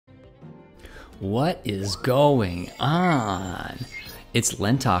What is going on? It's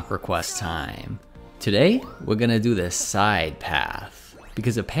LenTalk request time. Today, we're gonna do this side path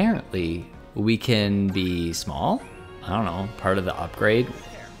because apparently we can be small. I don't know, part of the upgrade.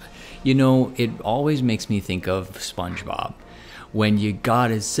 You know, it always makes me think of SpongeBob when you got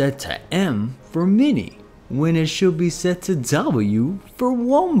it set to M for mini, when it should be set to W for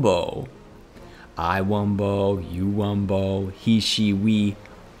Wumbo. I Wumbo, you Wumbo, he, she, we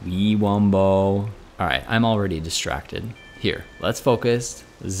Wumbo. Alright, I'm already distracted. Here, let's focus.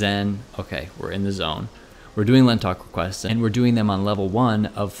 Zen. Okay, we're in the zone. We're doing LenTalk requests, and we're doing them on level 1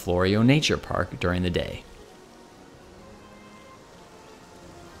 of Florio Nature Park during the day.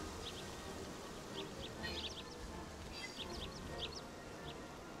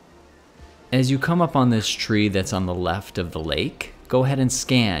 As you come up on this tree that's on the left of the lake, go ahead and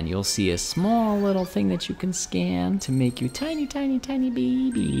scan. You'll see a small little thing that you can scan to make you tiny, tiny, tiny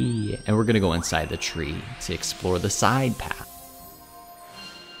baby. And we're gonna go inside the tree to explore the side path.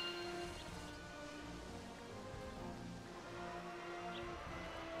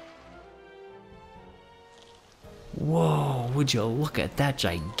 Whoa, would you look at that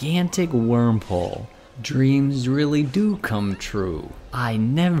gigantic wormhole? Dreams really do come true. I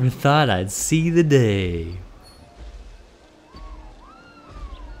never thought I'd see the day.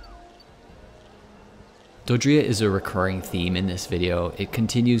 Dodria is a recurring theme in this video. It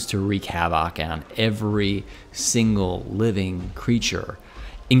continues to wreak havoc on every single living creature,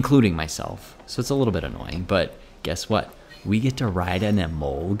 including myself. So it's a little bit annoying, but guess what? We get to ride an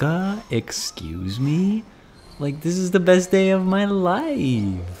Emolga? Excuse me? Like, this is the best day of my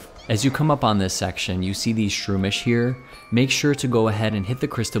life. As you come up on this section, you see these Shroomish here. Make sure to go ahead and hit the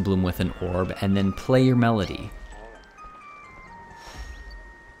Crystal Bloom with an orb and then play your melody.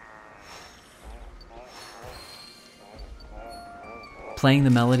 Playing the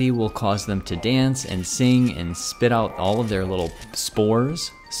melody will cause them to dance and sing and spit out all of their little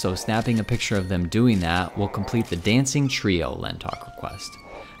spores. So snapping a picture of them doing that will complete the Dancing Trio LenTalk request.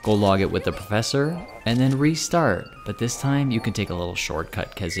 Go log it with the professor and then restart. But this time you can take a little shortcut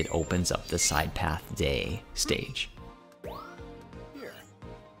because it opens up the side path day stage.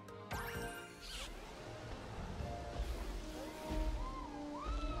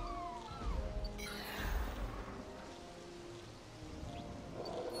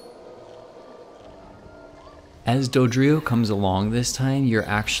 As Dodrio comes along this time, you're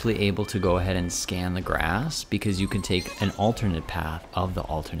actually able to go ahead and scan the grass because you can take an alternate path of the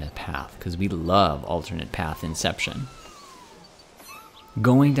alternate path because we love alternate path inception.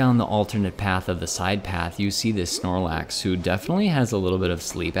 Going down the alternate path of the side path, you see this Snorlax who definitely has a little bit of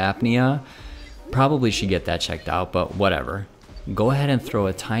sleep apnea. Probably should get that checked out, but whatever. Go ahead and throw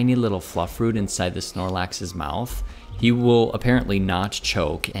a tiny little fluff fruit inside the Snorlax's mouth. He will apparently not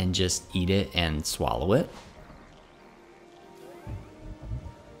choke and just eat it and swallow it.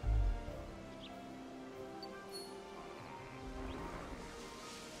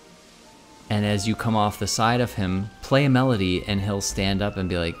 And as you come off the side of him, play a melody and he'll stand up and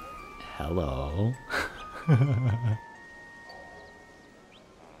be like, hello.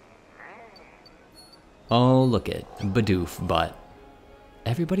 Oh, look it, Bidoof butt.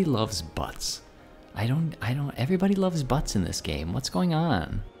 Everybody loves butts. Everybody loves butts in this game. What's going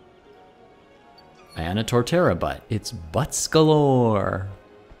on? Anna Torterra butt. It's butts galore.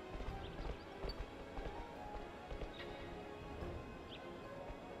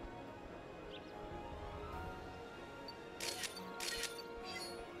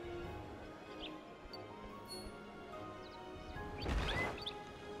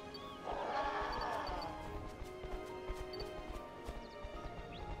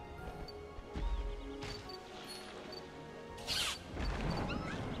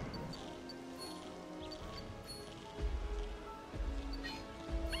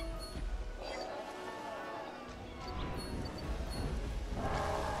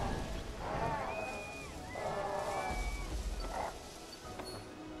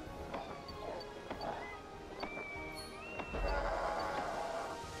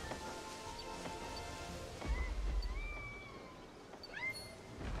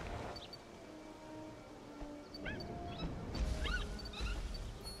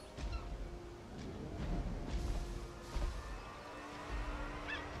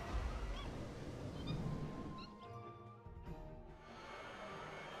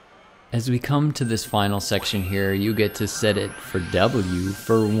 As we come to this final section here, you get to set it for W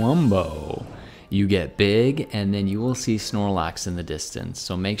for Wumbo. You get big, and then you will see Snorlax in the distance,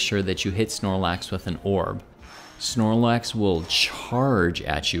 so make sure that you hit Snorlax with an orb. Snorlax will charge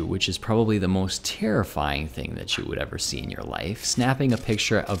at you, which is probably the most terrifying thing that you would ever see in your life. Snapping a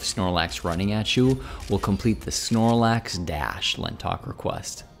picture of Snorlax running at you will complete the Snorlax Dash LenTalk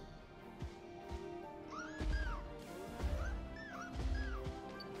request.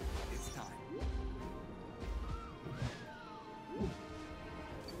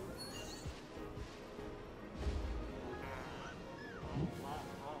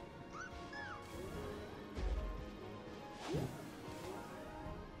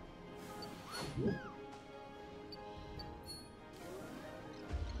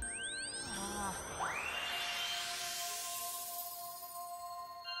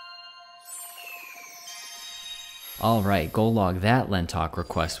 Alright, go log that LenTalk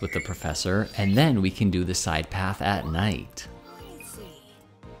request with the professor, and then we can do the side path at night.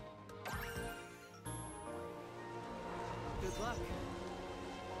 Good luck.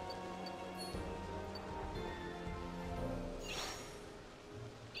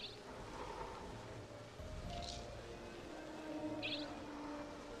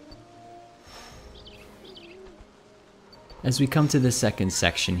 As we come to the second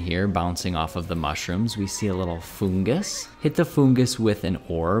section here, bouncing off of the mushrooms, we see a little Foongus. Hit the Foongus with an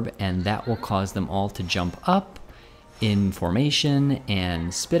orb, and that will cause them all to jump up in formation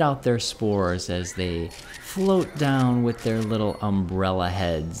and spit out their spores as they float down with their little umbrella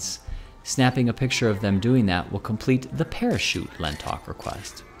heads. Snapping a picture of them doing that will complete the parachute LenTalk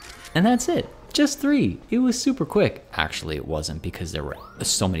request. And that's it. Just 3. It was super quick. Actually, it wasn't, because there were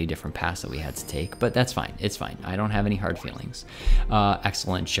so many different paths that we had to take, but that's fine. It's fine. I don't have any hard feelings.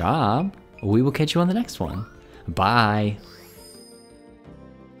 Excellent job. We will catch you on the next one. Bye.